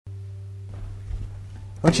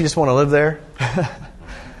Don't you just want to live there?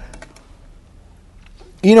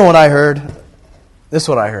 You know what I heard? This is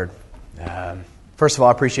what I heard. First of all,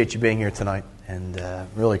 I appreciate you being here tonight, and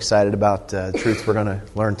really excited about the truth we're going to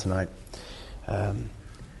learn tonight. I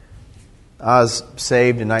was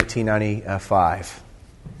saved in 1995.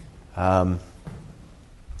 Come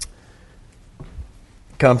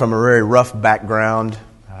from a very rough background.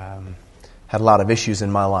 Had a lot of issues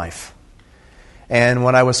in my life. And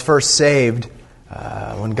when I was first saved,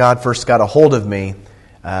 when God first got a hold of me,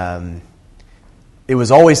 it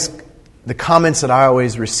was always, the comments that I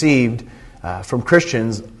always received from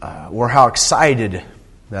Christians were how excited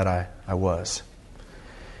that I was.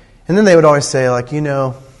 And then they would always say, like,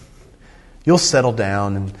 you'll settle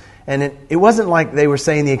down. And it wasn't like they were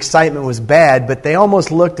saying the excitement was bad, but they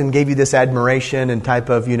almost looked and gave you this admiration and type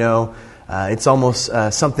of, it's almost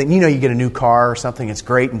something, you get a new car or something, it's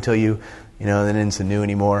great until then it's not new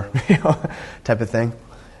anymore, type of thing.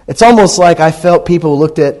 It's almost like I felt people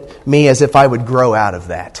looked at me as if I would grow out of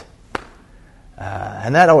that.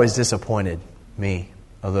 And that always disappointed me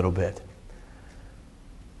a little bit.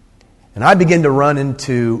 And I began to run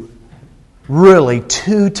into really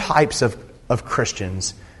two types of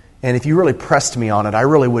Christians. And if you really pressed me on it, I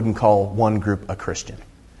really wouldn't call one group a Christian.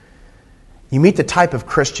 You meet the type of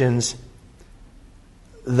Christians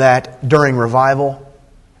that during revival,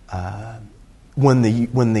 when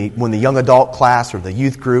the young adult class or the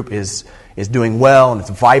youth group is doing well and it's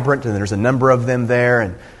vibrant and there's a number of them there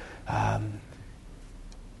and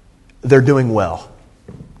they're doing well.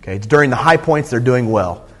 Okay, during the high points they're doing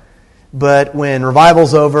well, but when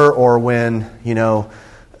revival's over or when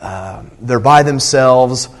they're by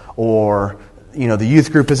themselves or the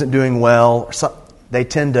youth group isn't doing well, they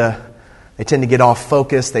tend to get off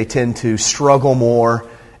focus. They tend to struggle more.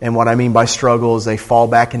 And what I mean by struggle is they fall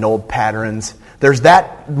back into old patterns. There's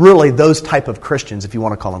those type of Christians, if you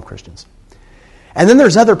want to call them Christians. And then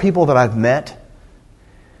there's other people that I've met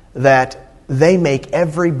that they make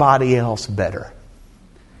everybody else better.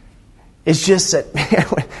 It's just that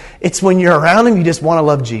it's when you're around them, you just want to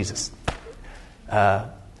love Jesus. I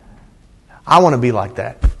want to be like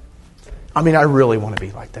that. I mean, I really want to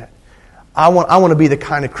be like that. I want to be the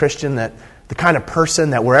kind of Christian the kind of person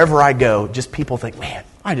that wherever I go, just people think, man,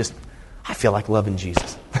 I feel like loving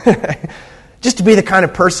Jesus. Just to be the kind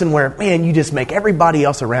of person where, man, you just make everybody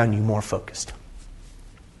else around you more focused.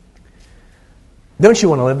 Don't you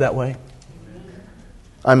want to live that way?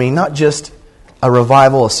 I mean, not just a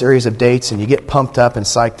revival, a series of dates, and you get pumped up and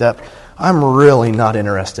psyched up. I'm really not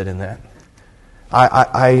interested in that.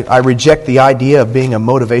 I reject the idea of being a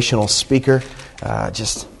motivational speaker.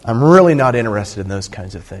 I'm really not interested in those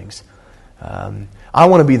kinds of things. I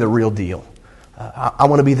want to be the real deal. I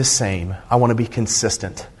want to be the same. I want to be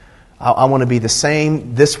consistent. I want to be the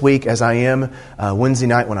same this week as I am Wednesday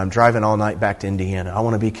night when I'm driving all night back to Indiana. I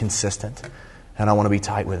want to be consistent, and I want to be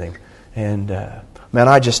tight with Him. And man,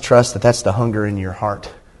 I just trust that that's the hunger in your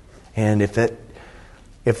heart. And if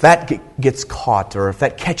that gets caught or if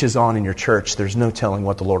that catches on in your church, there's no telling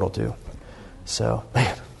what the Lord will do. So,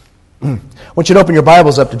 man, I want you to open your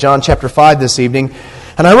Bibles up to John chapter 5 this evening.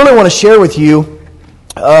 And I really want to share with you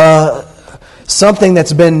something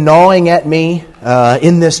that's been gnawing at me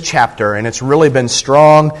in this chapter. And it's really been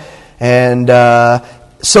strong. And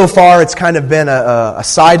so far it's kind of been a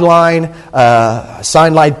sideline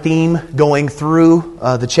theme going through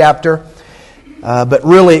the chapter. But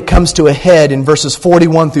really it comes to a head in verses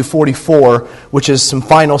 41 through 44, which is some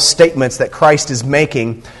final statements that Christ is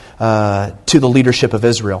making to the leadership of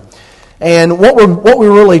Israel. And what we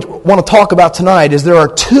really want to talk about tonight is there are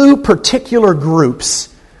two particular groups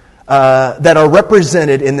that are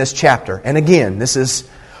represented in this chapter. And again, this is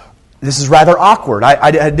rather awkward.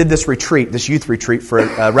 I did this youth retreat for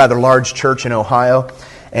a rather large church in Ohio.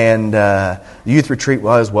 And the youth retreat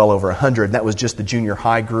was well over 100. That was just the junior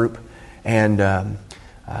high group. And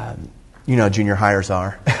junior hires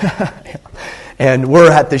are. And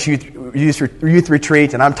we're at this youth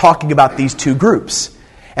retreat, and I'm talking about these two groups.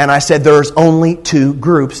 And I said, there's only two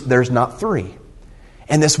groups, there's not three.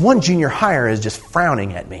 And this one junior hire is just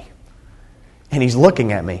frowning at me. And he's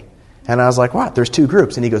looking at me. And I was like, what? There's two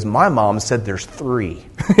groups. And he goes, my mom said there's three.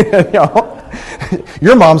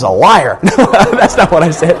 Your mom's a liar. That's not what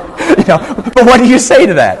I said. But what do you say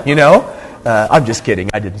to that? I'm just kidding.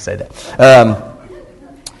 I didn't say that.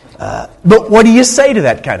 But what do you say to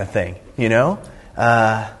that kind of thing?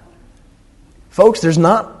 Folks, there's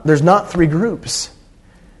not three groups.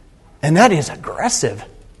 And that is aggressive.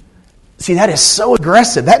 See, that is so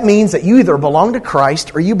aggressive. That means that you either belong to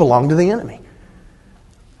Christ or you belong to the enemy.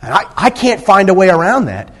 And I can't find a way around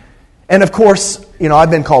that. And of course,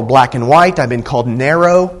 I've been called black and white. I've been called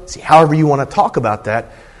narrow. See, however you want to talk about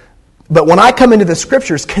that. But when I come into the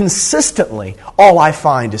Scriptures, consistently, all I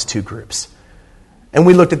find is two groups. And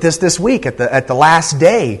we looked at this week at the last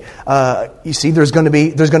day. You see, there's going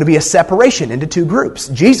to be a separation into two groups.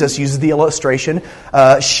 Jesus uses the illustration,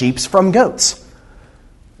 sheeps from goats.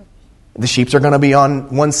 The sheep are going to be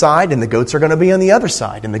on one side, and the goats are going to be on the other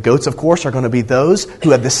side. And the goats, of course, are going to be those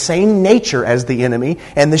who have the same nature as the enemy,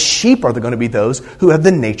 and the sheep are going to be those who have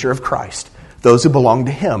the nature of Christ, those who belong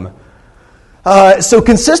to Him. So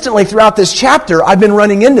consistently throughout this chapter, I've been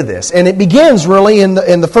running into this. And it begins really in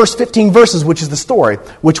the first 15 verses, which is the story,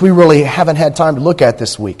 which we really haven't had time to look at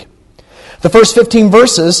this week. The first 15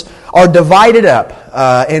 verses are divided up,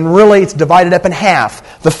 and really it's divided up in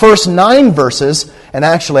half. The first 9 verses, and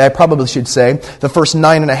actually I probably should say, the first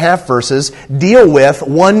 9.5 verses deal with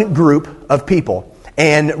one group of people.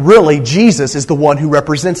 And really, Jesus is the one who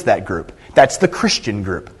represents that group. That's the Christian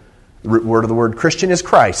group. The root word of the word Christian is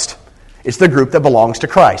Christ. It's the group that belongs to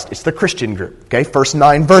Christ. It's the Christian group. Okay, first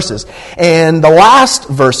 9 verses. And the last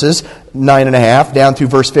verses, 9.5 down through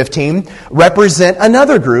verse 15, represent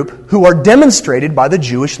another group who are demonstrated by the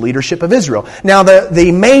Jewish leadership of Israel. Now,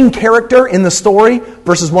 the main character in the story,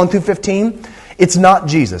 verses 1 through 15, it's not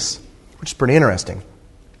Jesus, which is pretty interesting.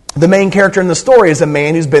 The main character in the story is a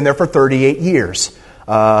man who's been there for 38 years.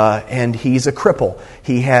 And he's a cripple.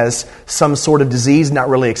 He has some sort of disease, not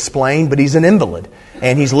really explained, but he's an invalid.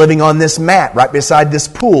 And he's living on this mat right beside this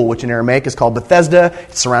pool, which in Aramaic is called Bethesda.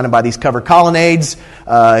 It's surrounded by these covered colonnades.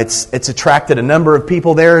 It's attracted a number of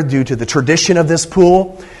people there due to the tradition of this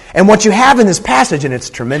pool. And what you have in this passage, and it's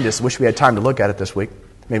tremendous. Wish we had time to look at it this week.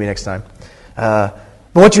 Maybe next time.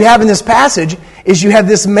 But what you have in this passage is you have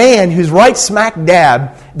this man who's right smack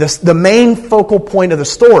dab, the main focal point of the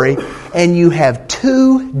story, and you have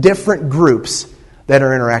 2 different groups that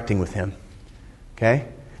are interacting with him. Okay?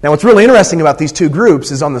 Now what's really interesting about these 2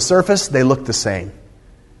 groups is on the surface, they look the same.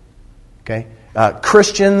 Okay?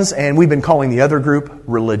 Christians, and we've been calling the other group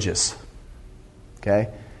religious. Okay?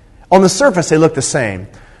 On the surface, they look the same.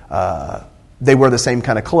 They wear the same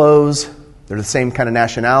kind of clothes. They're the same kind of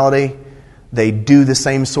nationality. They do the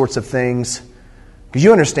same sorts of things. Because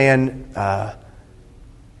you understand,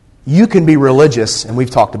 you can be religious, and we've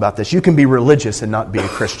talked about this, you can be religious and not be a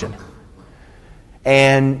Christian.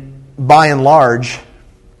 And by and large,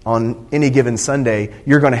 on any given Sunday,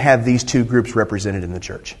 you're going to have these 2 groups represented in the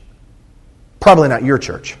church. Probably not your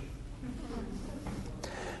church.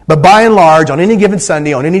 But by and large, on any given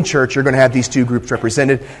Sunday, on any church, you're going to have these 2 groups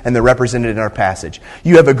represented, and they're represented in our passage.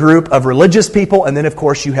 You have a group of religious people, and then, of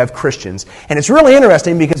course, you have Christians. And it's really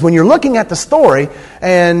interesting because when you're looking at the story,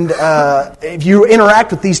 and if you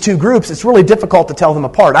interact with these 2 groups, it's really difficult to tell them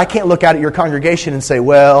apart. I can't look out at your congregation and say,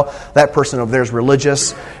 well, that person over there is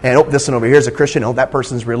religious, and this one over here is a Christian, that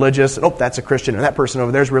person's religious, and that's a Christian, and that person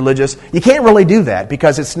over there is religious. You can't really do that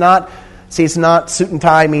because it's not... See, it's not suit and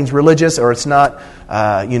tie means religious, or it's not,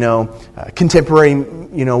 contemporary,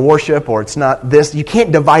 worship, or it's not this. You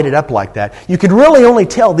can't divide it up like that. You could really only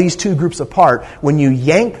tell these 2 groups apart when you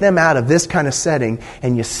yank them out of this kind of setting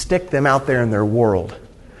and you stick them out there in their world.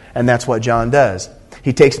 And that's what John does.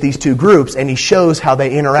 He takes these 2 groups and he shows how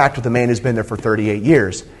they interact with the man who's been there for 38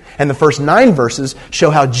 years. And the first 9 verses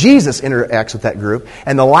show how Jesus interacts with that group.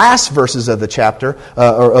 And the last verses of the chapter,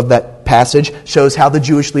 or of that passage, shows how the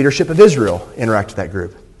Jewish leadership of Israel interact with that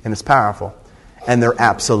group. And it's powerful. And they're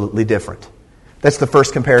absolutely different. That's the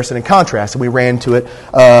first comparison and contrast. And we ran into it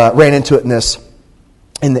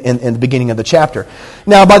in the beginning of the chapter.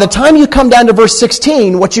 Now, by the time you come down to verse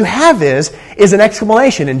 16, what you have is an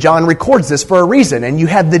explanation. And John records this for a reason. And you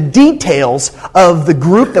have the details of the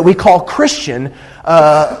group that we call Christian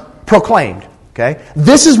proclaimed. Okay?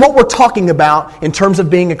 This is what we're talking about in terms of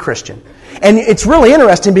being a Christian. And it's really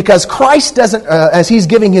interesting because Christ doesn't, as he's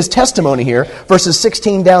giving his testimony here, verses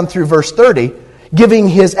 16 down through verse 30, giving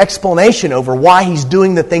his explanation over why he's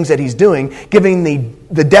doing the things that he's doing, giving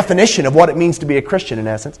the definition of what it means to be a Christian in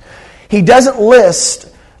essence, he doesn't list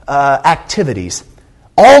activities.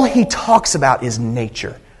 All he talks about is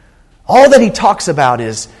nature. All that he talks about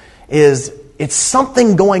is it's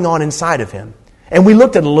something going on inside of him. And we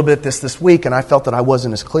looked at a little bit this week, and I felt that I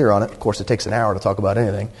wasn't as clear on it. Of course, it takes an hour to talk about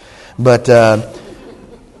anything. But, the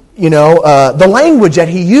language that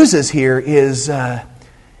he uses here is,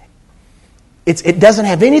 it doesn't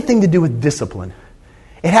have anything to do with discipline.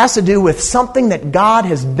 It has to do with something that God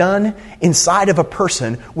has done inside of a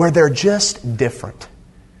person where they're just different.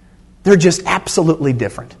 They're just absolutely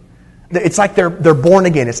different. It's like they're born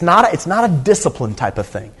again. It's not a discipline type of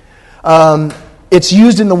thing. It's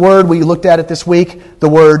used in the word, we looked at it this week, the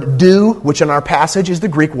word do, which in our passage is the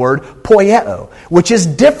Greek word poieo, which is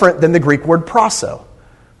different than the Greek word proso.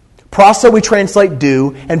 Proso we translate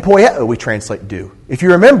do, and poieo we translate do. If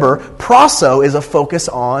you remember, proso is a focus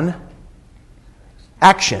on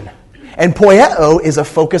action. And poieo is a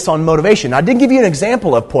focus on motivation. Now, I didn't give you an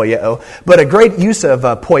example of poieo, but a great use of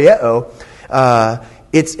poieo,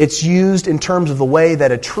 it's used in terms of the way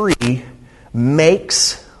that a tree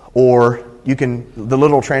makes, or the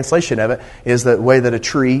literal translation of it is the way that a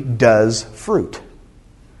tree does fruit.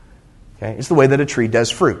 Okay? It's the way that a tree does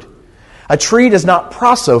fruit. A tree does not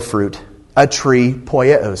proso fruit. A tree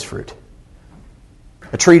poieos fruit.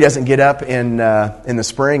 A tree doesn't get up in the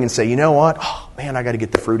spring and say, you know what? Oh, man, I got to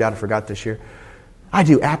get the fruit out. I forgot this year. I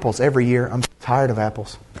do apples every year. I'm tired of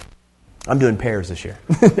apples. I'm doing pears this year.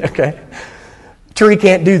 Okay? Tree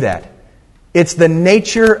can't do that. It's the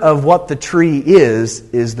nature of what the tree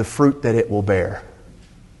is the fruit that it will bear.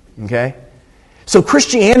 Okay? So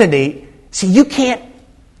Christianity, you can't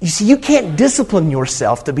discipline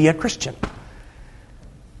yourself to be a Christian.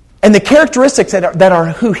 And the characteristics that are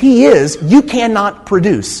who He is, you cannot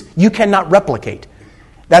produce. You cannot replicate.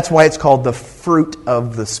 That's why it's called the fruit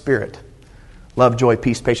of the Spirit. Love, joy,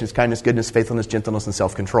 peace, patience, kindness, goodness, faithfulness, gentleness, and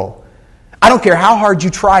self-control. I don't care how hard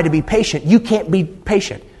you try to be patient, you can't be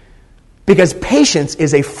patient. Because patience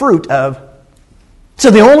is a fruit of...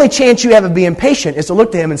 So the only chance you have of being patient is to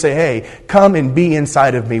look to Him and say, hey, come and be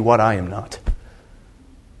inside of me what I am not.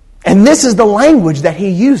 And this is the language that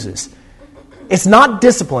He uses. It's not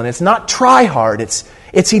discipline. It's not try hard.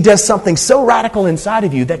 It's He does something so radical inside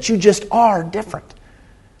of you that you just are different.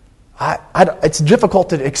 It's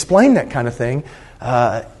difficult to explain that kind of thing.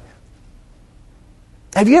 Have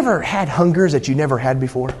you ever had hungers that you never had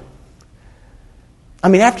before? I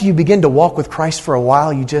mean, after you begin to walk with Christ for a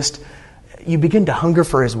while, you begin to hunger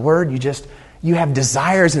for His Word. You have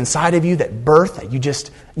desires inside of you that birth that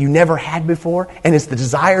you never had before, and it's the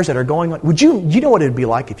desires that are going on. You know what it'd be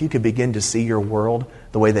like if you could begin to see your world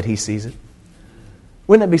the way that He sees it?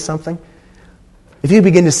 Wouldn't it be something? If you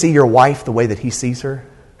begin to see your wife the way that He sees her,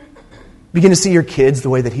 begin to see your kids the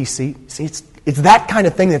way that He sees. See, it's that kind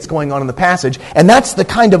of thing that's going on in the passage, and that's the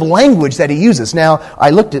kind of language that He uses. Now,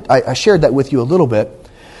 I shared that with you a little bit,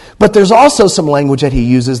 but there's also some language that He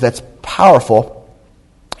uses that's powerful.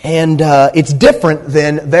 And it's different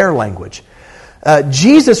than their language.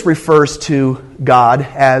 Jesus refers to God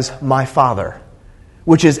as my Father,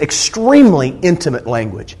 which is extremely intimate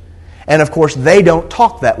language. And of course, they don't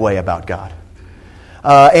talk that way about God.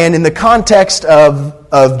 And in the context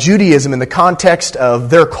of Judaism, in the context of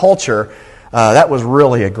their culture, that was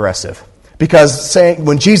really aggressive. Because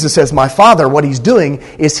when Jesus says my Father, what He's doing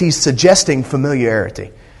is He's suggesting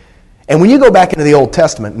familiarity. And when you go back into the Old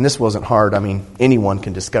Testament, and this wasn't hard, I mean, anyone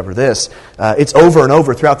can discover this. It's over and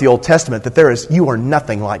over throughout the Old Testament that you are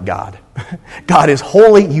nothing like God. God is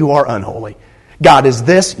holy, you are unholy. God is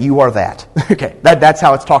this, you are that. Okay, that's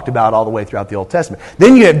how it's talked about all the way throughout the Old Testament.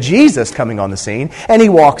 Then you have Jesus coming on the scene, and He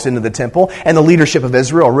walks into the temple, and the leadership of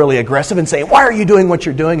Israel are really aggressive and saying, why are you doing what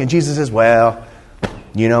you're doing? And Jesus says, well,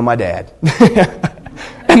 you know my dad.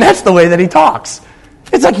 And that's the way that He talks.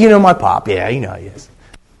 It's like, you know my pop. Yeah, you know he is.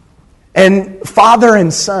 And father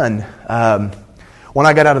and son, when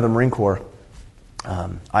I got out of the Marine Corps,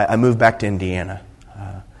 I moved back to Indiana.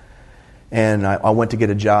 And I went to get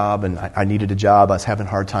a job, and I needed a job. I was having a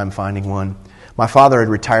hard time finding one. My father had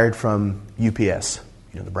retired from UPS,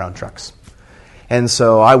 the brown trucks. And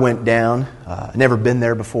so I went down, never been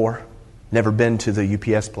there before, never been to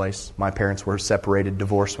the UPS place. My parents were separated,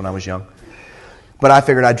 divorced when I was young. But I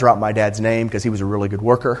figured I'd drop my dad's name because he was a really good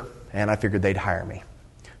worker, and I figured they'd hire me.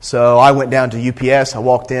 So I went down to UPS, I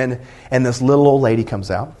walked in, and this little old lady comes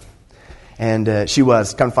out. And come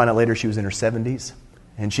to find out later, she was in her 70s.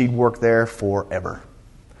 And she'd worked there forever.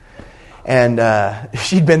 And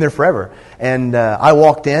she'd been there forever. And I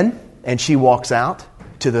walked in, and she walks out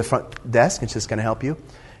to the front desk, and she's going to help you.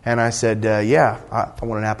 And I said, yeah, I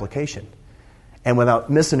want an application. And without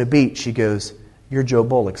missing a beat, she goes, you're Joe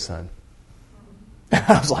Bullock's son.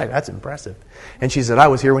 I was like, that's impressive. And she said, I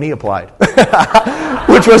was here when he applied.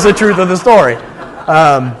 Which was the truth of the story.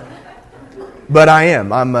 But I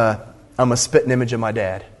am. I'm a spitting image of my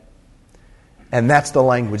dad. And that's the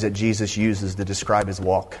language that Jesus uses to describe His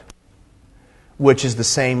walk. Which is the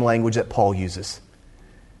same language that Paul uses.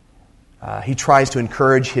 He tries to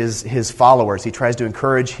encourage his followers. He tries to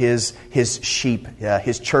encourage his sheep,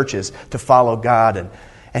 his churches, to follow God.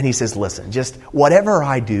 And he says, listen, just whatever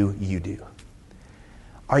I do, you do.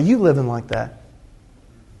 Are you living like that?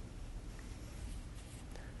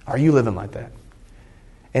 Are you living like that?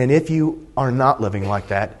 And if you are not living like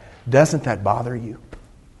that, Doesn't that bother you?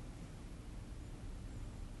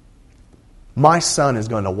 My son is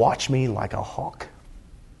going to watch me like a hawk.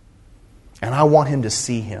 And I want him to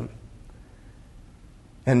see him.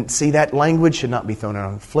 And see, that language should not be thrown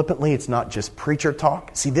around flippantly. It's not just preacher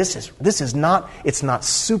talk. See, this is not, it's not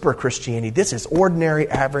super Christianity. This is ordinary,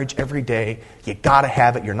 average, everyday. You got to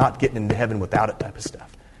have it. You're not getting into heaven without it type of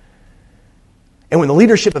stuff. And when the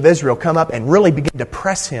leadership of Israel come up and really begin to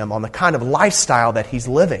press him on the kind of lifestyle that he's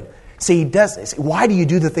living. See, why do you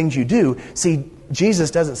do the things you do? See,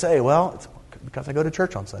 Jesus doesn't say, well, it's because I go to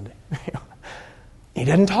church on Sunday. He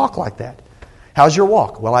doesn't talk like that. How's your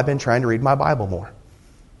walk? Well, I've been trying to read my Bible more.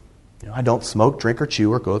 I don't smoke, drink, or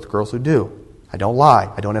chew, or go with girls who do. I don't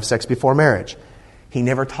lie. I don't have sex before marriage. He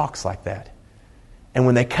never talks like that. And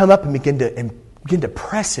when they come up and begin to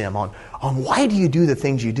press him on why do you do the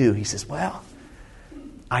things you do, he says, well,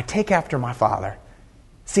 I take after my Father.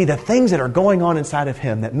 See, the things that are going on inside of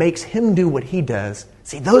him that makes him do what he does,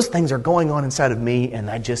 see, those things are going on inside of me, and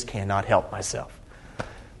I just cannot help myself.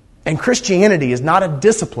 And Christianity is not a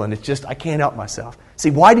discipline. It's just, I can't help myself.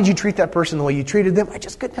 See, why did you treat that person the way you treated them? I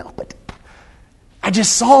just couldn't help it. I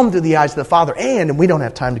just saw him through the eyes of the Father. And we don't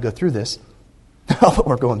have time to go through this. But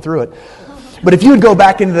we're going through it. But if you would go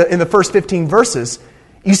back in the first 15 verses,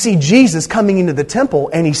 you see Jesus coming into the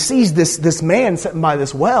temple, and he sees this man sitting by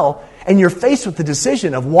this well, and you're faced with the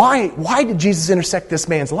decision of why did Jesus intersect this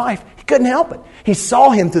man's life? He couldn't help it. He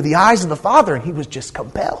saw him through the eyes of the Father, and he was just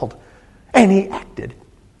compelled. And he acted.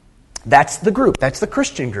 That's the group. That's the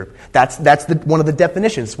Christian group. That's one of the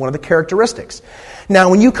definitions, one of the characteristics. Now,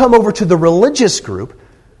 when you come over to the religious group,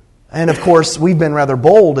 and of course, we've been rather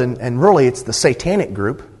bold, and really it's the satanic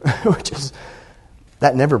group, which is,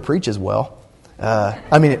 that never preaches well.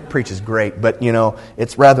 It preaches great, but,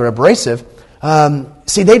 it's rather abrasive.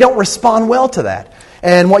 See, they don't respond well to that.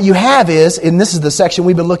 And what you have is, and this is the section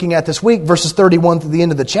we've been looking at this week, verses 31 through the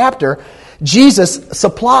end of the chapter, Jesus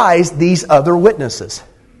supplies these other witnesses.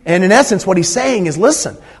 And in essence, what he's saying is,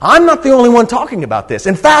 listen, I'm not the only one talking about this.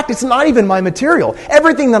 In fact, it's not even my material.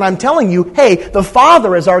 Everything that I'm telling you, hey, the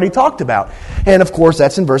Father has already talked about. And of course,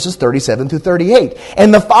 that's in verses 37 through 38.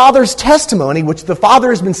 And the Father's testimony, which the Father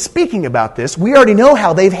has been speaking about this, we already know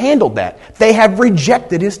how they've handled that. They have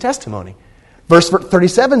rejected his testimony. Verse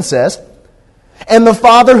 37 says, and the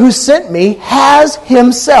Father who sent me has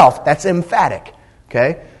himself. That's emphatic.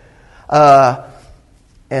 Okay?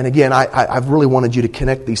 And again, I've really wanted you to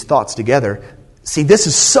connect these thoughts together. See, this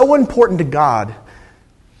is so important to God,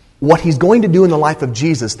 what he's going to do in the life of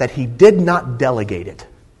Jesus, that he did not delegate it.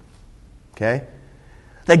 Okay?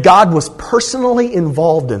 That God was personally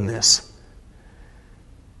involved in this.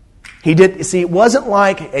 He did. See, it wasn't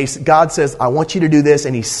like God says, I want you to do this,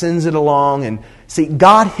 and he sends it along. And see,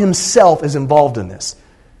 God himself is involved in this.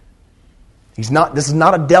 This is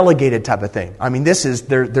not a delegated type of thing.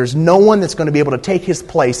 There's no one that's going to be able to take his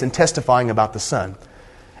place in testifying about the Son.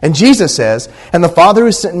 And Jesus says, and the Father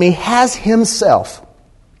who sent me has himself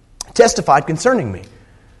testified concerning me.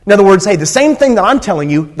 In other words, hey, the same thing that I'm telling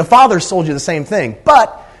you, the Father's told you the same thing.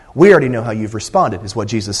 But we already know how you've responded, is what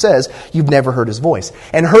Jesus says. You've never heard his voice.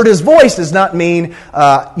 And heard his voice does not mean,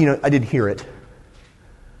 I didn't hear it.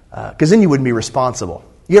 Because then you wouldn't be responsible.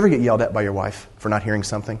 You ever get yelled at by your wife for not hearing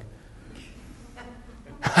something?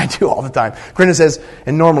 I do all the time. Corinna says,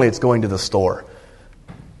 and normally it's going to the store.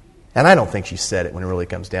 And I don't think she said it when it really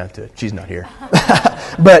comes down to it. She's not here.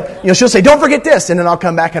 But she'll say, don't forget this. And then I'll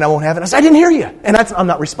come back and I won't have it. I say, I didn't hear you. And I'm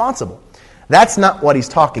not responsible. That's not what he's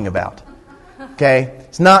talking about. Okay?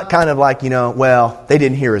 It's not kind of like, they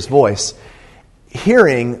didn't hear his voice.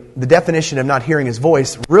 Hearing, the definition of not hearing his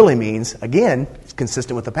voice really means, again, it's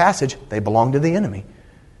consistent with the passage, they belong to the enemy.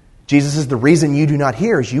 Jesus is the reason you do not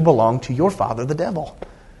hear is you belong to your father, the devil.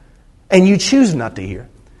 And you choose not to hear.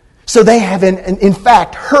 So they have in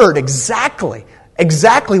fact heard exactly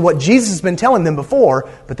what Jesus has been telling them before,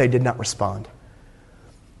 but they did not respond.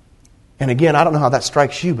 And again, I don't know how that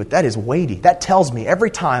strikes you, but that is weighty. That tells me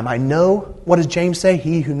every time I know, what does James say?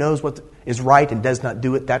 He who knows what is right and does not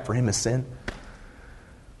do it, that for him is sin.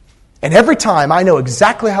 And every time I know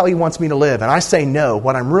exactly how he wants me to live, and I say no,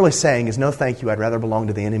 what I'm really saying is, no thank you, I'd rather belong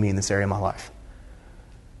to the enemy in this area of my life.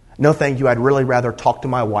 No thank you, I'd really rather talk to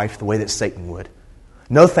my wife the way that Satan would.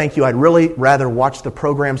 No thank you, I'd really rather watch the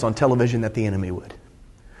programs on television that the enemy would.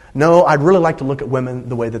 No, I'd really like to look at women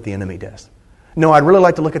the way that the enemy does. No, I'd really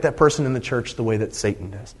like to look at that person in the church the way that Satan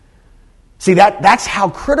does. See, that's how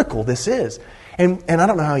critical this is. And I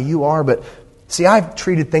don't know how you are, but see, I've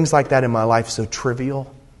treated things like that in my life so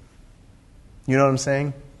trivial. You know what I'm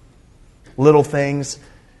saying? Little things.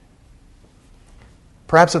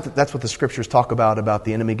 Perhaps that's what the scriptures talk about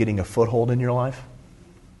the enemy getting a foothold in your life.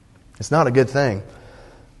 It's not a good thing.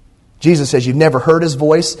 Jesus says you've never heard His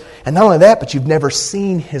voice, and not only that, but you've never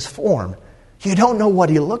seen His form. You don't know what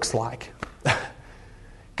He looks like.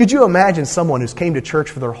 Could you imagine someone who's came to church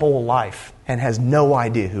for their whole life and has no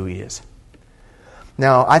idea who He is?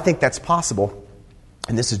 Now, I think that's possible,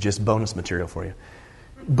 and this is just bonus material for you.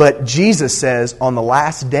 But Jesus says on the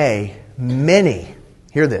last day, many,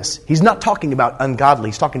 hear this, He's not talking about ungodly,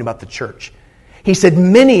 He's talking about the church. He said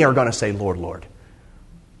many are going to say, Lord, Lord.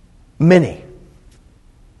 Many.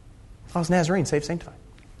 I was Nazarene, saved, sanctified.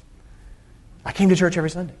 I came to church every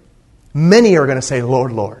Sunday. Many are going to say,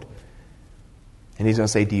 Lord, Lord. And He's going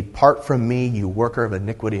to say, depart from me, you worker of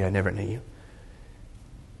iniquity, I never knew you.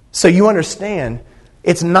 So you understand,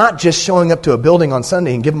 it's not just showing up to a building on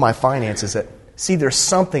Sunday and giving my finances. See, there's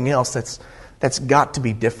something else that's got to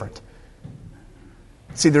be different.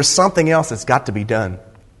 See, there's something else that's got to be done.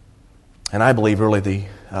 And I believe really the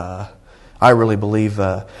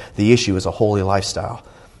issue is a holy lifestyle.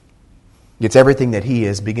 It's everything that He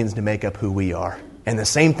is begins to make up who we are. And the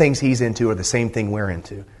same things He's into are the same thing we're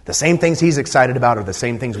into. The same things He's excited about are the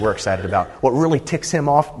same things we're excited about. What really ticks Him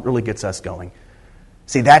off really gets us going.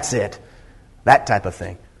 See, that's it. That type of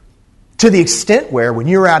thing. To the extent where when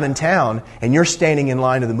you're out in town and you're standing in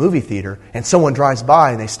line to the movie theater and someone drives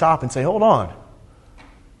by and they stop and say, hold on.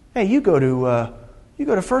 Hey, you go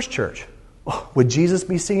to First Church. Would Jesus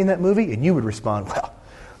be seeing that movie? And you would respond, well,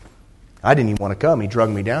 I didn't even want to come. He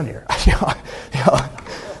drugged me down here.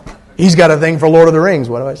 He's got a thing for Lord of the Rings.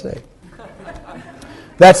 What do I say?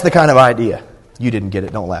 That's the kind of idea. You didn't get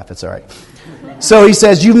it. Don't laugh. It's all right. So He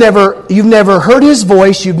says, you've never heard His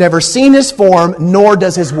voice, you've never seen His form, nor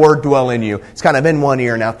does His word dwell in you. It's kind of in one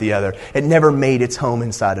ear and out the other. It never made its home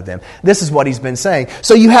inside of them. This is what He's been saying.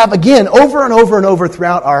 So you have, again, over and over and over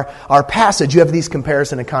throughout our passage, you have these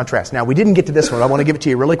comparison and contrast. Now, we didn't get to this one. I want to give it to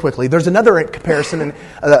you really quickly. There's another comparison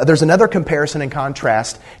and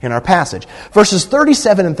contrast in our passage. Verses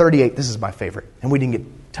 37 and 38, this is my favorite, and we didn't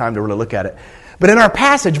get time to really look at it. But in our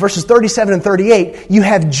passage, verses 37 and 38, you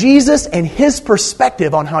have Jesus and His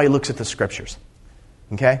perspective on how He looks at the Scriptures.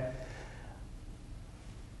 Okay?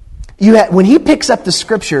 When He picks up the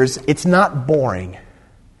Scriptures, it's not boring.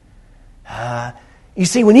 You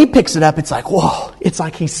see, when He picks it up, it's like, whoa, it's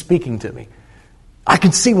like He's speaking to me. I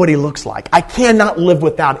can see what He looks like. I cannot live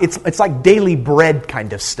without it. It's like daily bread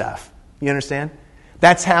kind of stuff. You understand?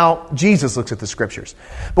 That's how Jesus looks at the Scriptures.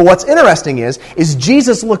 But what's interesting is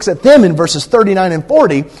Jesus looks at them in verses 39 and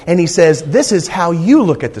 40, and He says, this is how you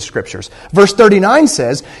look at the Scriptures. Verse 39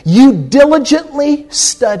 says, you diligently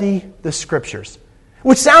study the Scriptures.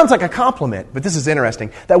 Which sounds like a compliment, but this is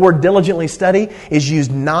interesting. That word diligently study is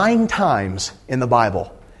used 9 times in the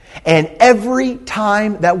Bible. And every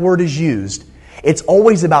time that word is used, it's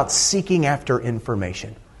always about seeking after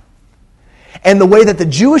information. And the way that the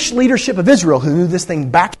Jewish leadership of Israel, who knew this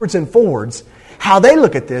thing backwards and forwards, how they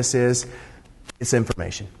look at this is, it's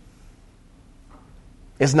information.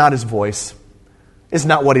 It's not His voice. It's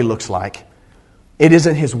not what He looks like. It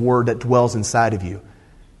isn't His word that dwells inside of you.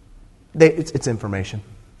 It's information.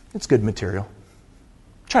 It's good material.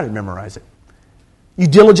 Try to memorize it. You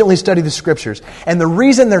diligently study the Scriptures. And the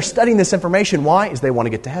reason they're studying this information, why? Is they want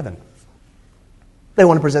to get to heaven. They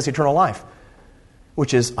want to possess eternal life.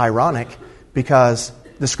 Which is ironic, because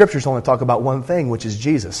the Scriptures only talk about one thing, which is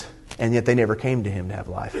Jesus. And yet they never came to Him to have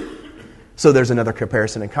life. So there's another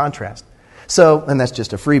comparison and contrast. So, and that's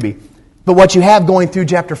just a freebie. But what you have going through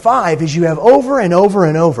chapter 5 is you have over and over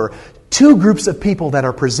and over 2 groups of people that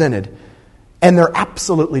are presented. And they're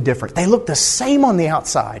absolutely different. They look the same on the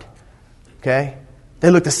outside. Okay?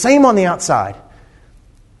 They look the same on the outside.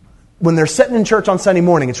 When they're sitting in church on Sunday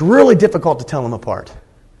morning, it's really difficult to tell them apart.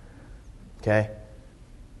 Okay?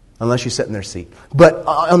 Unless you sit in their seat. But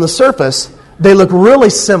on the surface, they look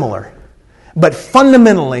really similar. But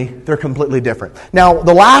fundamentally, they're completely different. Now,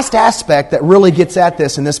 the last aspect that really gets at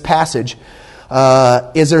this in this passage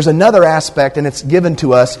is there's another aspect, and it's given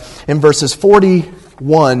to us in verses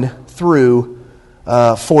 41 through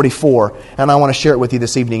 44. And I want to share it with you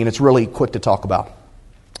this evening, and it's really quick to talk about.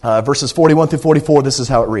 Verses 41 through 44, this is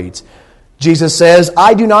how it reads. Jesus says,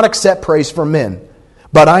 I do not accept praise from men,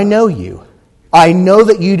 but I know you. I know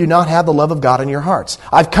that you do not have the love of God in your hearts.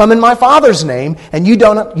 I've come in my Father's name, and you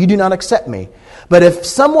do not accept me. But if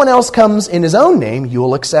someone else comes in his own name, you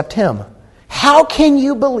will accept him. How can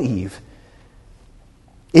you believe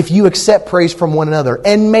if you accept praise from one another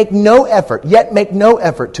and make no effort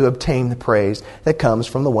to obtain the praise that comes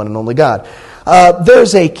from the one and only God?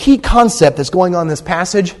 There's a key concept that's going on in this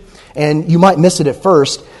passage, and you might miss it at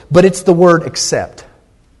first, but it's the word accept.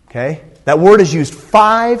 Okay? That word is used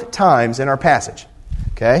 5 times in our passage.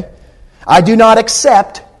 Okay? I do not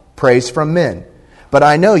accept praise from men. But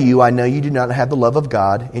I know you do not have the love of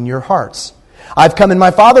God in your hearts. I've come in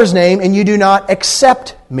my Father's name, and you do not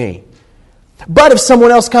accept me. But if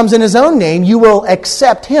someone else comes in his own name, you will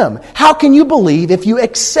accept him. How can you believe if you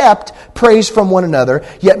accept praise from one another,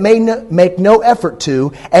 yet make no effort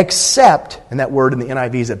to accept, and that word in the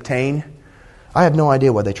NIV is obtain? I have no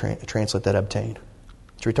idea why they translate that obtain.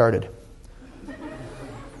 It's retarded.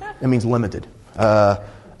 It means limited.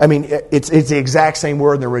 It's the exact same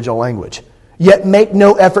word in the original language. Yet make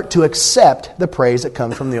no effort to accept the praise that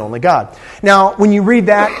comes from the only God. Now, when you read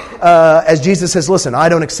that, as Jesus says, listen, I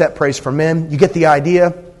don't accept praise from men, you get the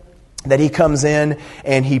idea that he comes in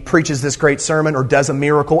and he preaches this great sermon or does a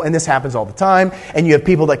miracle, and this happens all the time, and you have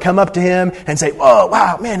people that come up to him and say, "Whoa,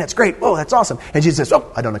 wow, man, that's great. Whoa, that's awesome." And Jesus says,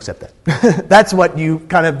 "Oh, I don't accept that." That's what you,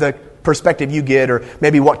 kind of the perspective you get, or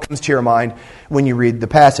maybe what comes to your mind when you read the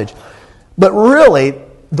passage. But really,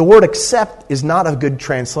 the word accept is not a good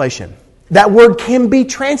translation. That word can be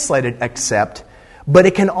translated accept, but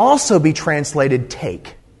it can also be translated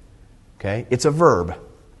take. Okay? It's a verb.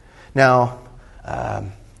 Now,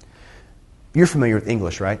 you're familiar with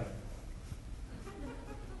English, right?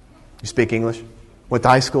 You speak English? Went to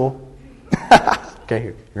high school? Okay,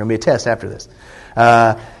 you're going to be a test after this.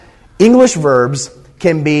 English verbs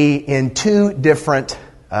can be in two different,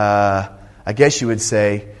 I guess you would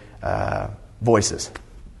say, voices.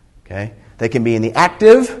 Okay? They can be in the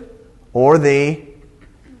active or the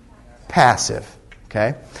passive.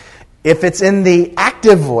 Okay? If it's in the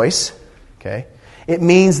active voice, okay, it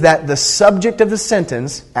means that the subject of the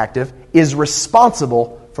sentence, active, is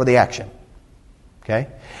responsible for the action. Okay?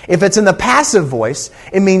 If it's in the passive voice,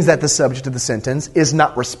 it means that the subject of the sentence is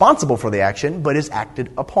not responsible for the action, but is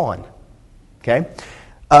acted upon. Okay?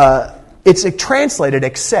 It's translated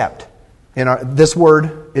accept. This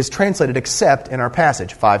word is translated accept in our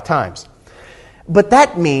passage 5 times. But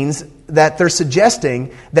that means that they're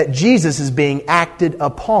suggesting that Jesus is being acted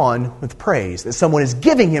upon with praise. That someone is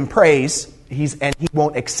giving him praise, and he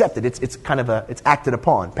won't accept it. It's acted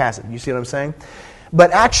upon, passive. You see what I'm saying?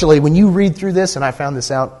 But actually, when you read through this, and I found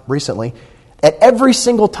this out recently, at every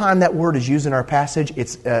single time that word is used in our passage,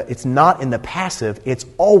 it's not in the passive, it's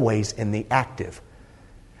always in the active.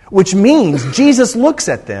 Which means Jesus looks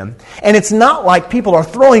at them, and it's not like people are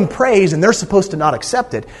throwing praise and they're supposed to not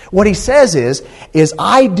accept it. What he says is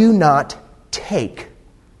I do not take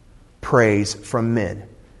praise from men.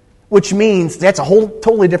 Which means that's a whole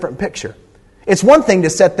totally different picture. It's one thing to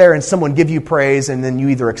sit there and someone give you praise and then you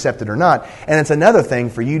either accept it or not. And it's another thing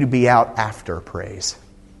for you to be out after praise.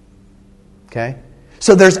 Okay?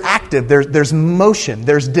 So there's active, there's motion,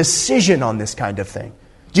 there's decision on this kind of thing.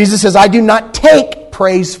 Jesus says, I do not take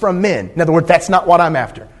praise from men. In other words, that's not what I'm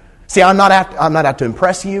after. See, I'm not out to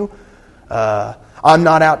impress you. I'm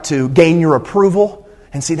not out to gain your approval.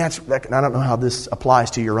 And see, I don't know how this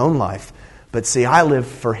applies to your own life. But see, I live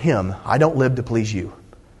for Him. I don't live to please you.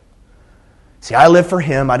 See, I live for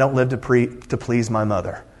Him. I don't live to please my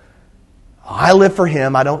mother. I live for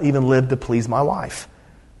Him. I don't even live to please my wife.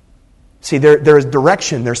 See, there is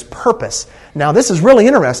direction, there's purpose. Now, this is really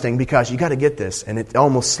interesting because you got to get this, and it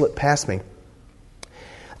almost slipped past me.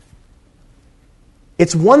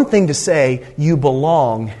 It's one thing to say you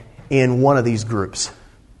belong in one of these groups.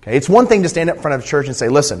 Okay? It's one thing to stand up in front of a church and say,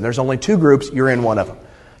 listen, there's only 2 groups, you're in one of them.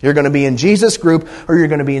 You're going to be in Jesus' group or you're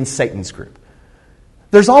going to be in Satan's group.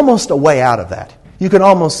 There's almost a way out of that. You can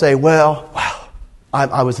almost say, well,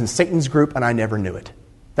 I was in Satan's group and I never knew it.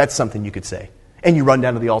 That's something you could say. And you run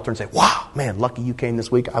down to the altar and say, wow, man, lucky you came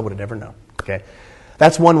this week. I would have never known. Okay,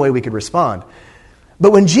 that's one way we could respond.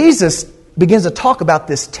 But when Jesus begins to talk about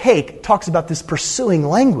this talks about this pursuing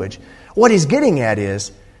language, what he's getting at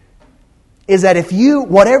is that if you,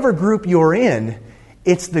 whatever group you're in,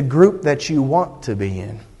 it's the group that you want to be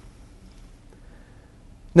in.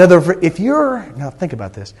 Now, think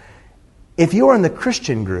about this. If you're in the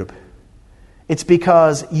Christian group, it's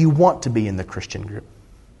because you want to be in the Christian group.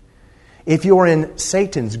 If you're in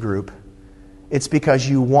Satan's group, it's because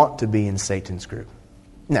you want to be in Satan's group.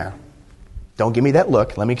 Now, don't give me that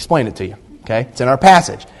look. Let me explain it to you. Okay? It's in our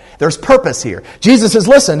passage. There's purpose here. Jesus says,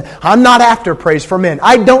 listen, I'm not after praise from men.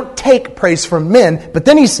 I don't take praise from men. But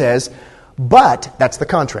then he says, but, that's the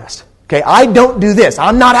contrast. Okay? I don't do this.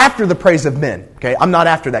 I'm not after the praise of men. Okay? I'm not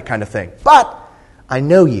after that kind of thing. But, I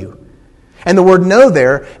know you. And the word know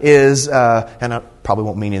there is, and I probably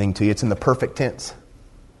won't mean anything to you, it's in the perfect tense.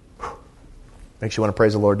 Makes you want to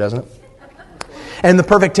praise the Lord, doesn't it? And the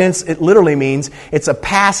perfect tense, it literally means it's a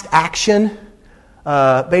past action.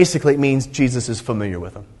 Basically, it means Jesus is familiar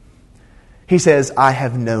with them. He says, I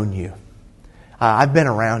have known you. I've been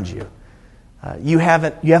around you. You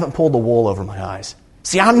haven't pulled the wool over my eyes.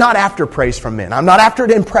 See, I'm not after praise from men. I'm not after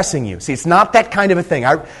it impressing you. See, it's not that kind of a thing.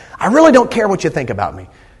 I really don't care what you think about me.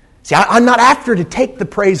 See, I'm not after to take the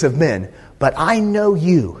praise of men, but I know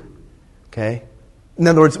you. Okay? In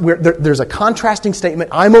other words, there's a contrasting statement.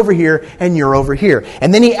 I'm over here and you're over here.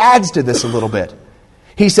 And then he adds to this a little bit.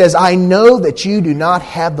 He says, I know that you do not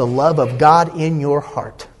have the love of God in your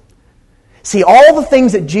heart. See, all the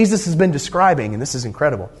things that Jesus has been describing, and this is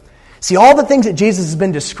incredible. See, all the things that Jesus has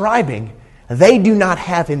been describing, they do not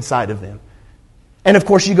have inside of them. And of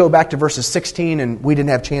course, you go back to verses 16, and we didn't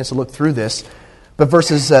have a chance to look through this, but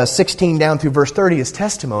verses 16 down through verse 30 is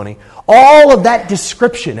testimony. All of that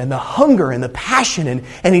description and the hunger and the passion,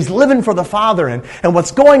 and he's living for the Father, and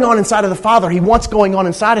what's going on inside of the Father, he wants going on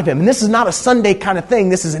inside of him. And this is not a Sunday kind of thing.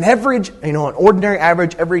 This is an average, an ordinary,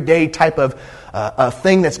 average, everyday type of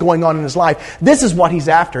thing that's going on in his life. This is what he's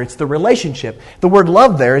after. It's the relationship. The word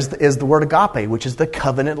love there is the word agape, which is the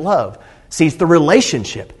covenant love. See, it's the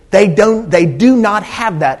relationship. They do not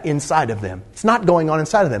have that inside of them. It's not going on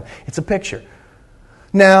inside of them. It's a picture.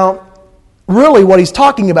 Now, really what he's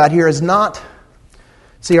talking about here is not...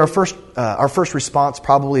 See, our first response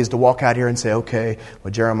probably is to walk out here and say, okay,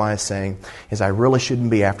 what Jeremiah is saying is I really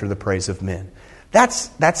shouldn't be after the praise of men. That's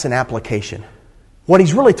an application. What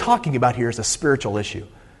he's really talking about here is a spiritual issue.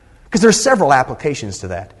 Because there's several applications to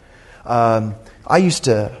that. I'll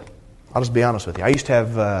just be honest with you, I used to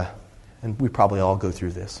have, and we probably all go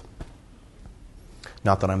through this.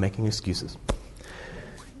 Not that I'm making excuses.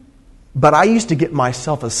 But I used to get my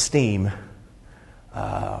self-esteem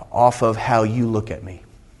off of how you look at me.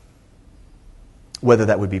 Whether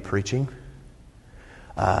that would be preaching,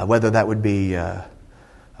 whether that would be,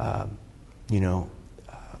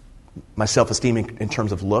 my self-esteem in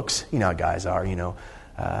terms of looks. You know how guys are,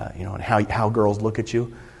 and how girls look at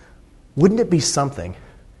you. Wouldn't it be something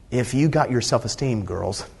if you got your self-esteem,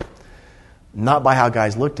 girls, not by how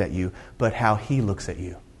guys looked at you, but how he looks at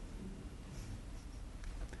you?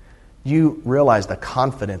 You realize the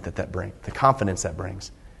confidence that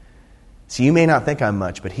brings. So you may not think I'm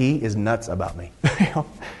much, but he is nuts about me.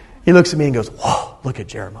 He looks at me and goes, whoa, look at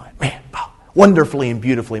Jeremiah. Man, wow, wonderfully and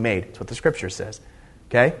beautifully made. That's what the Scripture says.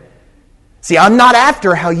 Okay? See, I'm not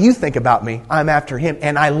after how you think about me. I'm after him.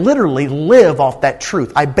 And I literally live off that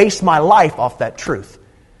truth. I base my life off that truth.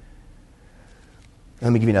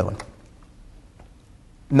 Let me give you another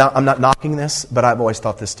one. I'm not knocking this, but I've always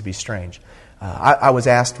thought this to be strange. I was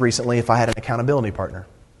asked recently if I had an accountability partner.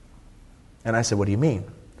 And I said, what do you mean?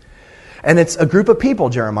 And it's a group of people,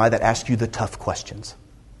 Jeremiah, that ask you the tough questions.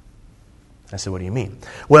 I said, what do you mean?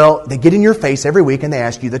 Well, they get in your face every week and they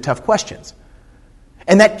ask you the tough questions.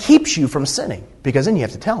 And that keeps you from sinning, because then you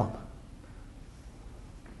have to tell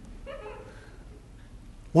them.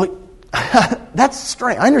 Well, that's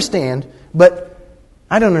strange. I understand, but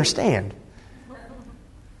I don't understand.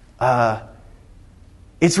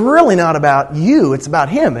 It's really not about you, it's about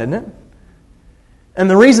him, isn't it? And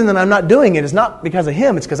the reason that I'm not doing it is not because of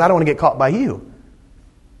him, it's because I don't want to get caught by you.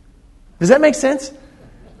 Does that make sense?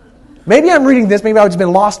 Maybe I'm reading this, maybe I've just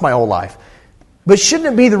been lost my whole life. But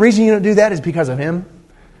shouldn't it be the reason you don't do that is because of him?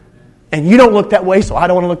 And you don't look that way, so I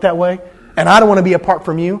don't want to look that way. And I don't want to be apart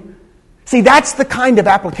from you. See, that's the kind of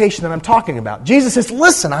application that I'm talking about. Jesus says,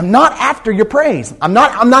 listen, I'm not after your praise. I'm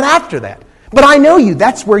not after that. But I know you.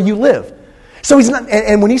 That's where you live. So he's not,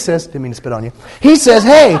 and when he says, didn't mean to spit on you. He says,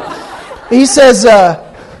 hey, he says,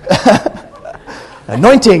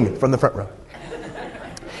 anointing from the front row.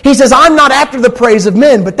 He says, I'm not after the praise of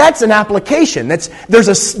men, but that's an application. There's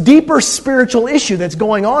a deeper spiritual issue that's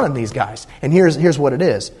going on in these guys. And here's what it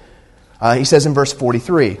is. He says in verse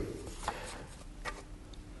 43,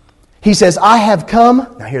 he says, I have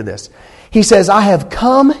come, now hear this. He says, I have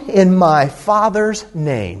come in my Father's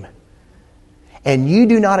name, and you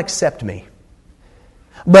do not accept me.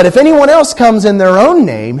 But if anyone else comes in their own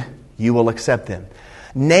name, you will accept them.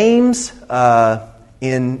 Names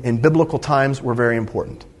in biblical times were very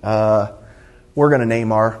important. We're going to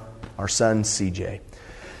name our son CJ.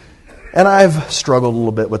 And I've struggled a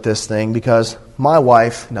little bit with this thing because my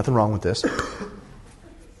wife, nothing wrong with this,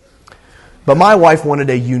 but my wife wanted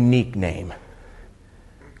a unique name.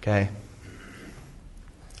 Okay?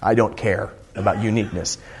 I don't care about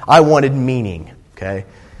uniqueness. I wanted meaning. Okay?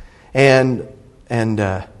 And I'm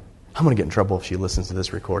going to get in trouble if she listens to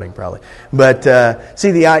this recording, probably. But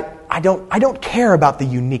I don't care about the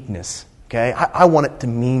uniqueness. Okay, I want it to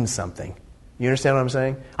mean something. You understand what I'm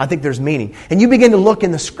saying? I think there's meaning. And you begin to look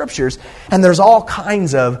in the Scriptures, and there's all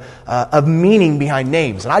kinds of meaning behind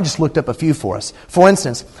names. And I just looked up a few for us. For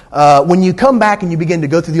instance, when you come back and you begin to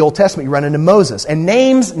go through the Old Testament, you run into Moses. And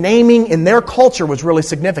naming in their culture was really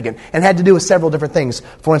significant and had to do with several different things.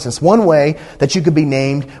 For instance, one way that you could be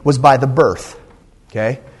named was by the birth.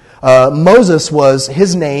 Okay?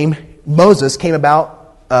 His name, Moses, came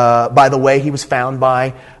about by the way he was found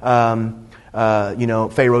by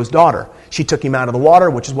Pharaoh's daughter. She took him out of the water,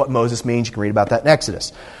 which is what Moses means. You can read about that in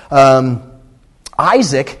Exodus.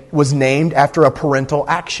 Isaac was named after a parental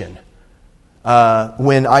action.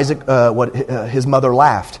 When Isaac, his mother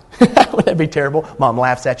laughed. Wouldn't that be terrible? Mom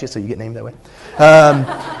laughs at you, so you get named that way.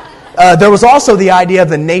 There was also the idea of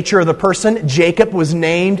the nature of the person. Jacob was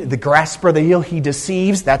named the grasper of the heel. He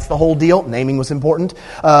deceives. That's the whole deal. Naming was important.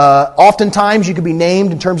 Oftentimes, you could be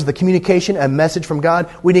named in terms of the communication, a message from God.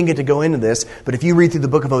 We didn't get to go into this, but if you read through the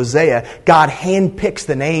book of Hosea, God handpicks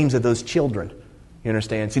the names of those children. You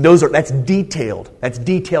understand? See, that's detailed. That's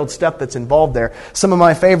detailed stuff that's involved there. Some of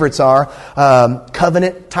my favorites are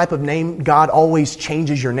covenant type of name. God always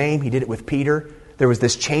changes your name. He did it with Peter. There was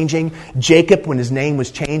this changing. Jacob, when his name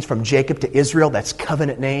was changed from Jacob to Israel, that's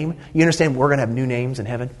covenant name. You understand we're going to have new names in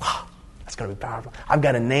heaven? Wow, that's going to be powerful. I've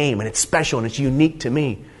got a name, and it's special, and it's unique to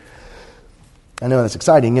me. I know that's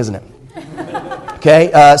exciting, isn't it?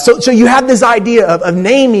 Okay, so you have this idea of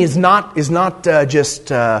naming is not just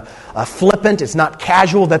flippant. It's not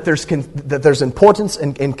casual. That there's importance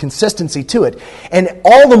and consistency to it, and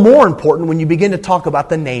all the more important when you begin to talk about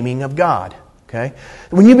the naming of God. Okay,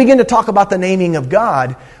 when you begin to talk about the naming of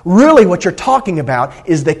God, really what you're talking about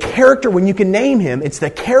is the character. When you can name Him, it's the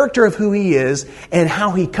character of who He is and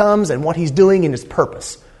how He comes and what He's doing in His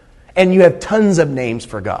purpose. And you have tons of names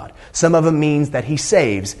for God. Some of them means that He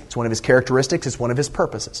saves. It's one of His characteristics. It's one of His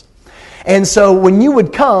purposes. And so when you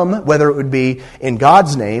would come, whether it would be in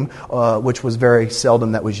God's name, which was very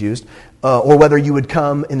seldom that was used, or whether you would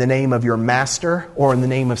come in the name of your master or in the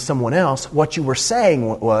name of someone else, what you were saying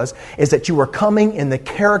is that you were coming in the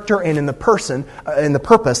character and in the person, in the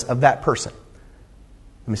purpose of that person.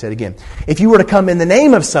 Let me say it again. If you were to come in the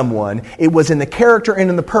name of someone, it was in the character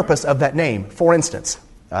and in the purpose of that name. For instance,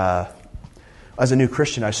 as a new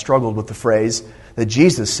Christian, I struggled with the phrase that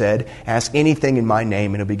Jesus said, "Ask anything in my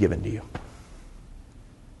name and it'll be given to you."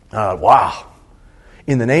 Wow.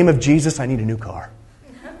 In the name of Jesus, I need a new car.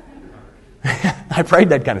 I prayed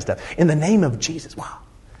that kind of stuff. In the name of Jesus, wow.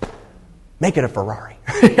 Make it a Ferrari.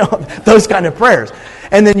 Those kind of prayers.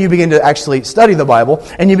 And then you begin to actually study the Bible,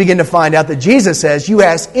 and you begin to find out that Jesus says, you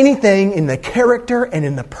ask anything in the character and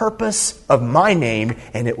in the purpose of my name,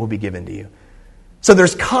 and it will be given to you. So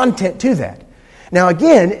there's content to that. Now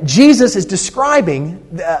again, Jesus is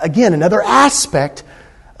describing, again, another aspect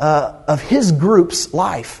of His group's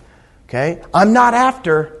life. Okay? I'm not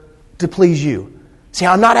after to please you. See,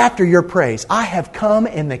 I'm not after your praise. I have come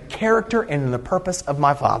in the character and in the purpose of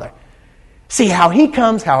my Father. See, how He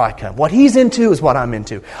comes, how I come. What He's into is what I'm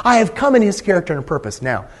into. I have come in His character and purpose.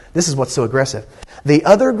 Now, this is what's so aggressive. The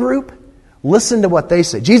other group, listen to what they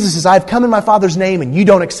say. Jesus says, I've come in my Father's name and you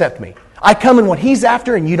don't accept me. I come in what He's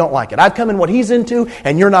after and you don't like it. I've come in what He's into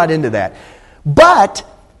and you're not into that. But,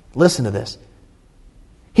 listen to this.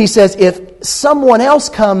 He says, if someone else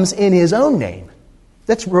comes in His own name,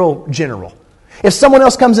 that's real general. If someone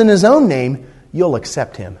else comes in His own name, you'll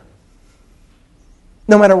accept him.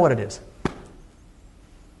 No matter what it is.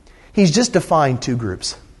 He's just defined two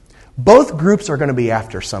groups. Both groups are going to be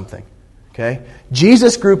after something. Okay?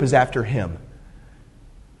 Jesus' group is after Him.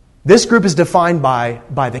 This group is defined by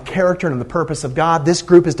the character and the purpose of God. This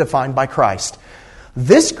group is defined by Christ.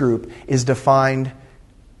 This group is defined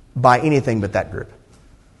by anything but that group.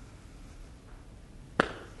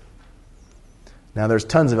 Now, there's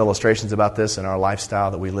tons of illustrations about this in our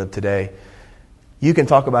lifestyle that we live today. You can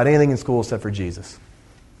talk about anything in school except for Jesus.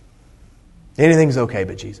 Anything's okay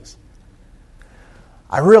but Jesus.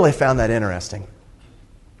 I really found that interesting.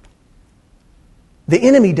 The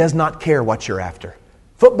enemy does not care what you're after.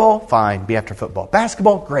 Football, fine, be after football.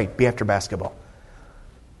 Basketball, great, be after basketball.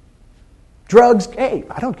 Drugs, hey,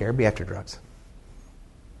 I don't care, be after drugs.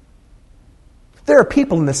 There are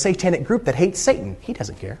people in the satanic group that hate Satan. He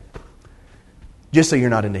doesn't care. Just so you're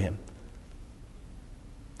not into him.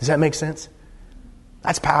 Does that make sense?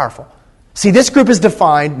 That's powerful. See, this group is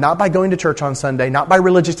defined not by going to church on Sunday, not by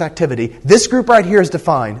religious activity. This group right here is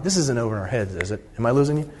defined. This isn't over our heads, is it? Am I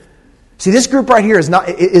losing you? See, this group right here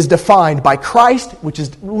is defined by Christ, which is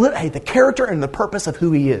the character and the purpose of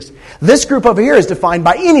who He is. This group over here is defined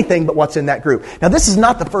by anything but what's in that group. Now, this is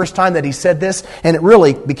not the first time that He said this, and it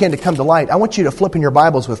really began to come to light. I want you to flip in your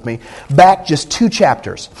Bibles with me back just 2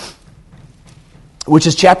 chapters. which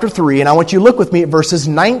is chapter 3, and I want you to look with me at verses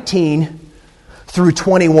 19 through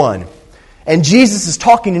 21. And Jesus is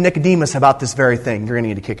talking to Nicodemus about this very thing. You're going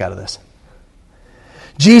to get a kick out of this.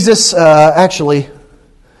 Jesus look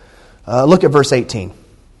at verse 18.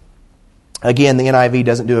 Again, the NIV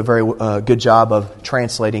doesn't do a very good job of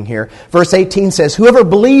translating here. Verse 18 says, "Whoever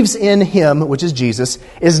believes in Him," which is Jesus,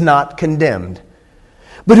 "is not condemned.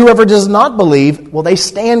 But whoever does not believe, well, they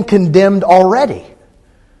stand condemned already,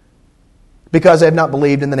 because they have not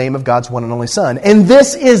believed in the name of God's one and only Son. And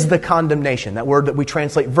this is the condemnation." That word that we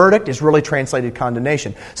translate verdict is really translated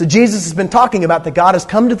condemnation. So Jesus has been talking about that God has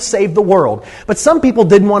come to save the world. But some people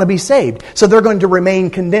didn't want to be saved, so they're going to remain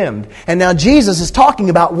condemned. And now Jesus is talking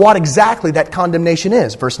about what exactly that condemnation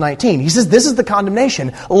is. Verse 19, he says, "This is the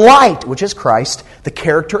condemnation. Light," which is Christ, the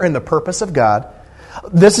character and the purpose of God.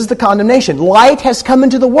 This is the condemnation. "Light has come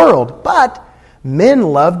into the world, but men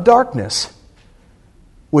love darkness."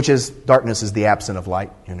 Which is, darkness is the absence of light,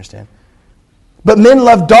 you understand? "But men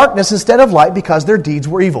love darkness instead of light because their deeds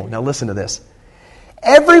were evil." Now listen to this.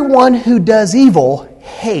 "Everyone who does evil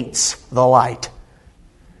hates the light."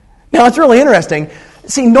 Now it's really interesting.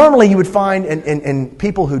 See, normally you would find in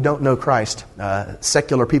people who don't know Christ,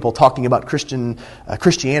 secular people talking about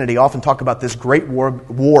Christianity often talk about this great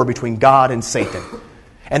war between God and Satan.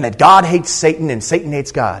 And that God hates Satan and Satan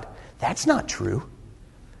hates God. That's not true.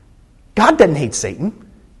 God doesn't hate Satan.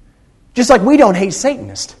 Just like we don't hate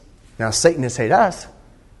Satanists. Now, Satanists hate us.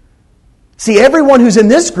 See, everyone who's in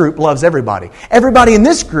this group loves everybody. Everybody in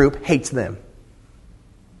this group hates them.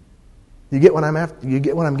 You get what I'm after? You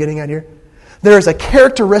get what I'm getting at here? There is a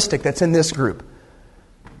characteristic that's in this group.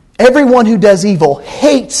 Everyone who does evil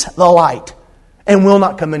hates the light and will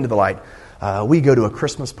not come into the light. We go to a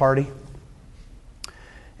Christmas party,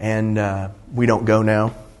 and we don't go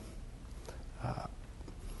now.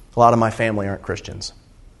 A lot of my family aren't Christians.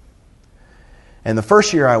 And the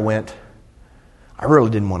first year I went, I really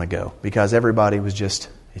didn't want to go because everybody was just,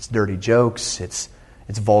 it's dirty jokes, it's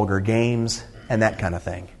vulgar games, and that kind of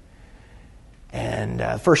thing. And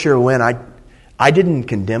the first year I went, I didn't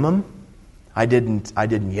condemn them. I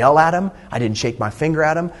didn't yell at them. I didn't shake my finger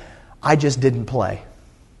at them. I just didn't play.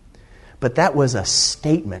 But that was a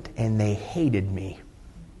statement, and they hated me.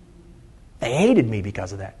 They hated me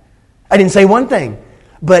because of that. I didn't say one thing.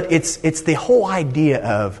 But it's the whole idea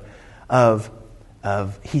of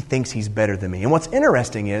he thinks he's better than me. And what's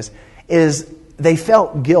interesting is they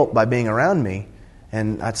felt guilt by being around me,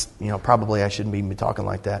 and that's probably I shouldn't be talking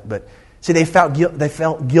like that. But see, they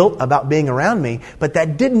felt guilt about being around me, but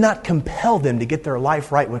that did not compel them to get their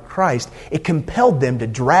life right with Christ. It compelled them to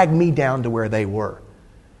drag me down to where they were.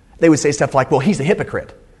 They would say stuff like, "Well, he's a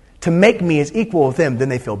hypocrite." To make me as equal with them, then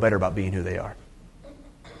they feel better about being who they are.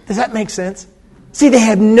 Does that make sense? See, they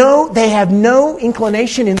have no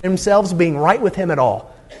inclination in themselves being right with Him at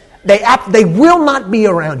all. They will not be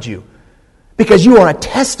around you because you are a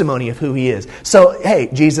testimony of who He is. So, hey,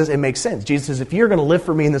 Jesus, it makes sense. Jesus says, if you're going to live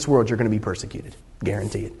for me in this world, you're going to be persecuted.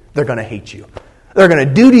 Guarantee it. They're going to hate you. They're going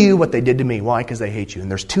to do to you what they did to me. Why? Because they hate you.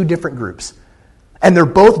 And there's two different groups. And they're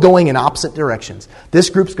both going in opposite directions. This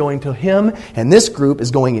group's going to Him, and this group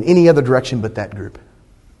is going in any other direction but that group.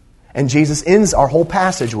 And Jesus ends our whole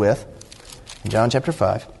passage with, in John chapter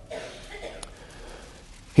 5,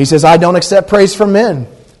 He says, "I don't accept praise from men,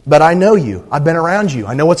 but I know you. I've been around you.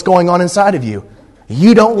 I know what's going on inside of you.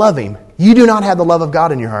 You don't love Him. You do not have the love of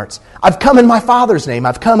God in your hearts. I've come in my Father's name.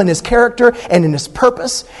 I've come in His character and in His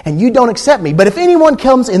purpose, and you don't accept me. But if anyone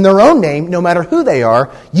comes in their own name, no matter who they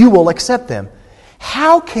are, you will accept them."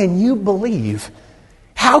 How can you believe?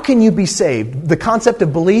 How can you be saved? The concept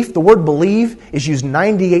of belief, the word believe, is used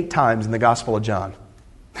 98 times in the Gospel of John.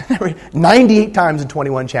 98 times in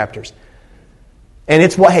 21 chapters. And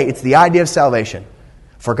it's the idea of salvation.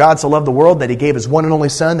 "For God so loved the world that He gave His one and only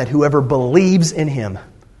Son, that whoever believes in Him."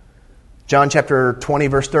 John chapter 20,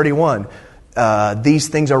 verse 31. "These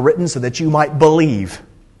things are written so that you might believe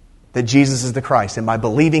that Jesus is the Christ, and by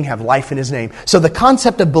believing have life in His name." So the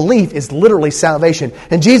concept of belief is literally salvation.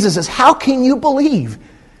 And Jesus says, how can you believe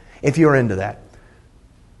if you're into that?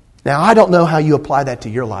 Now, I don't know how you apply that to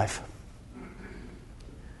your life.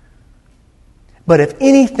 But if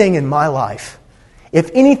anything in my life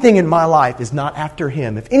is not after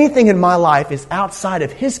Him, if anything in my life is outside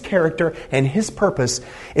of His character and His purpose,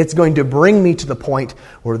 it's going to bring me to the point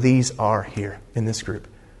where these are here in this group.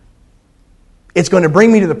 It's going to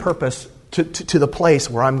bring me to the purpose, to the place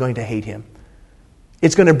where I'm going to hate Him.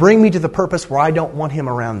 It's going to bring me to the purpose where I don't want Him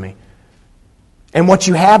around me. And what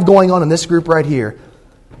you have going on in this group right here,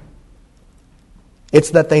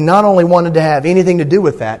 it's that they not only wanted to have anything to do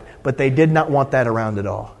with that, but they did not want that around at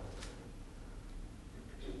all.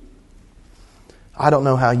 I don't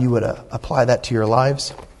know how you would apply that to your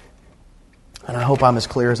lives. And I hope I'm as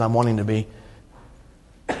clear as I'm wanting to be.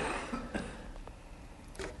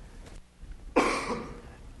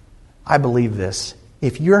 I believe this.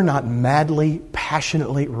 If you're not madly,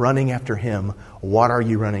 passionately running after Him, what are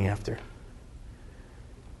you running after?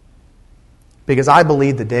 Because I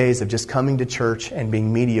believe the days of just coming to church and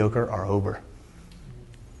being mediocre are over.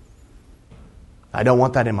 I don't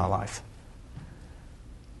want that in my life.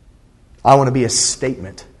 I want to be a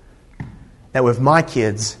statement that if my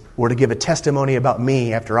kids were to give a testimony about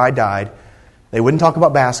me after I died, they wouldn't talk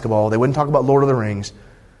about basketball, they wouldn't talk about Lord of the Rings.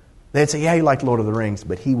 They'd say, yeah, he liked Lord of the Rings,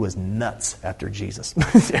 but he was nuts after Jesus.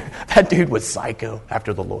 That dude was psycho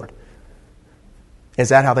after the Lord. Is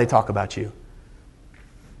that how they talk about you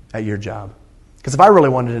at your job? Because if I really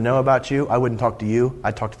wanted to know about you, I wouldn't talk to you.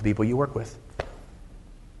 I'd talk to the people you work with.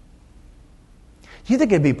 Do you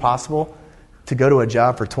think it'd be possible to go to a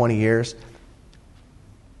job for 20 years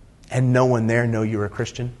and no one there know you're a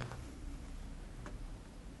Christian?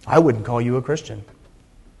 I wouldn't call you a Christian.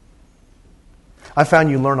 I found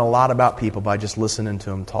you learn a lot about people by just listening to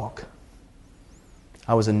them talk.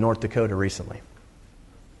 I was in North Dakota recently.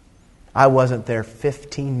 I wasn't there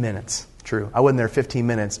 15 minutes. True. I wasn't there 15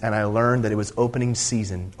 minutes, and I learned that it was opening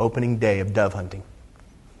season, opening day of dove hunting.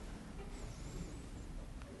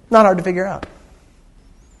 Not hard to figure out.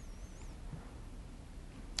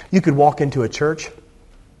 You could walk into a church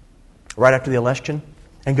right after the election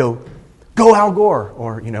and go Al Gore,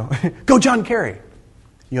 or, go John Kerry.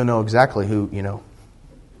 You'll know exactly who,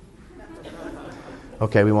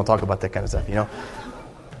 Okay, we won't talk about that kind of stuff,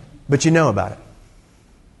 But you know about it.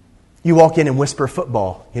 You walk in and whisper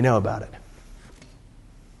football, you know about it.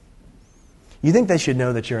 You think they should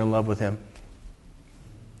know that you're in love with Him?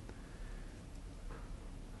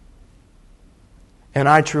 And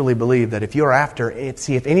I truly believe that if you're after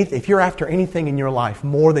anything in your life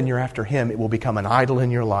more than you're after Him, it will become an idol in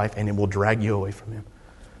your life and it will drag you away from Him.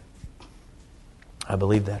 I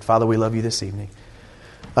believe that. Father, we love you this evening.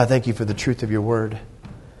 I thank you for the truth of your word.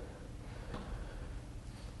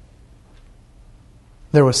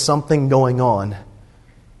 There was something going on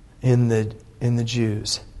in the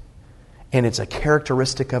Jews, and it's a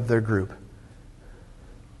characteristic of their group.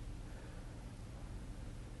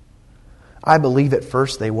 I believe at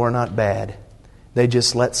first they were not bad. They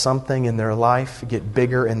just let something in their life get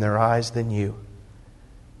bigger in their eyes than you,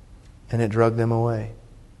 and it drug them away.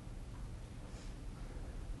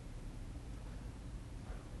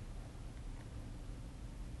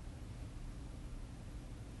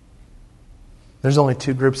 There's only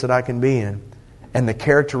two groups that I can be in. And the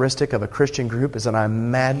characteristic of a Christian group is that I'm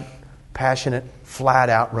mad, passionate, flat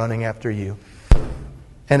out running after you.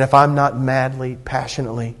 And if I'm not madly,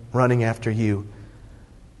 passionately running after you,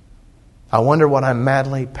 I wonder what I'm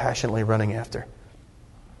madly, passionately running after.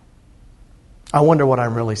 I wonder what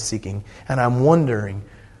I'm really seeking. And I'm wondering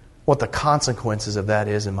what the consequences of that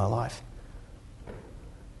is in my life.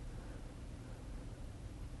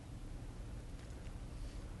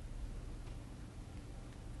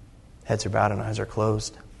 Heads are bowed and eyes are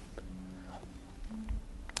closed.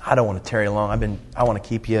 I don't want to tarry long. I want to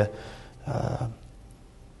keep you. I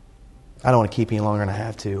don't want to keep you any longer than I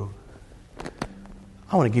have to.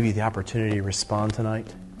 I want to give you the opportunity to respond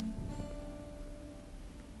tonight.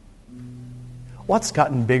 What's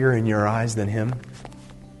gotten bigger in your eyes than Him?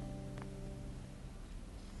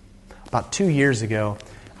 About 2 years ago,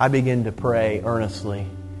 I began to pray earnestly.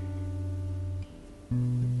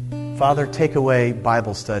 Father, take away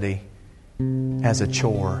Bible study as a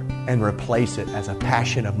chore and replace it as a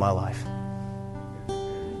passion of my life.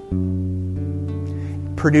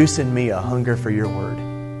 Produce in me a hunger for your word.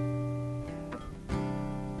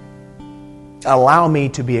 Allow me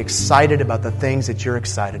to be excited about the things that you're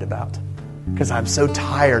excited about, because I'm so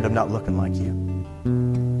tired of not looking like you.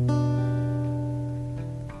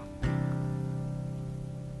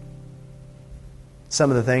 Some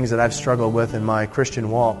of the things that I've struggled with in my Christian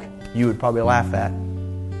walk, you would probably laugh at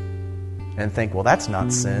and think, well, that's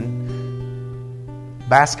not sin.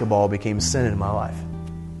 Basketball became sin in my life.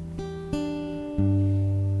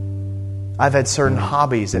 I've had certain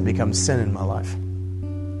hobbies that become sin in my life.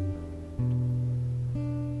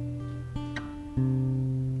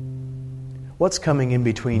 What's coming in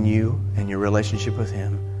between you and your relationship with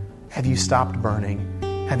Him? Have you stopped burning?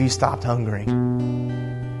 Have you stopped hungering?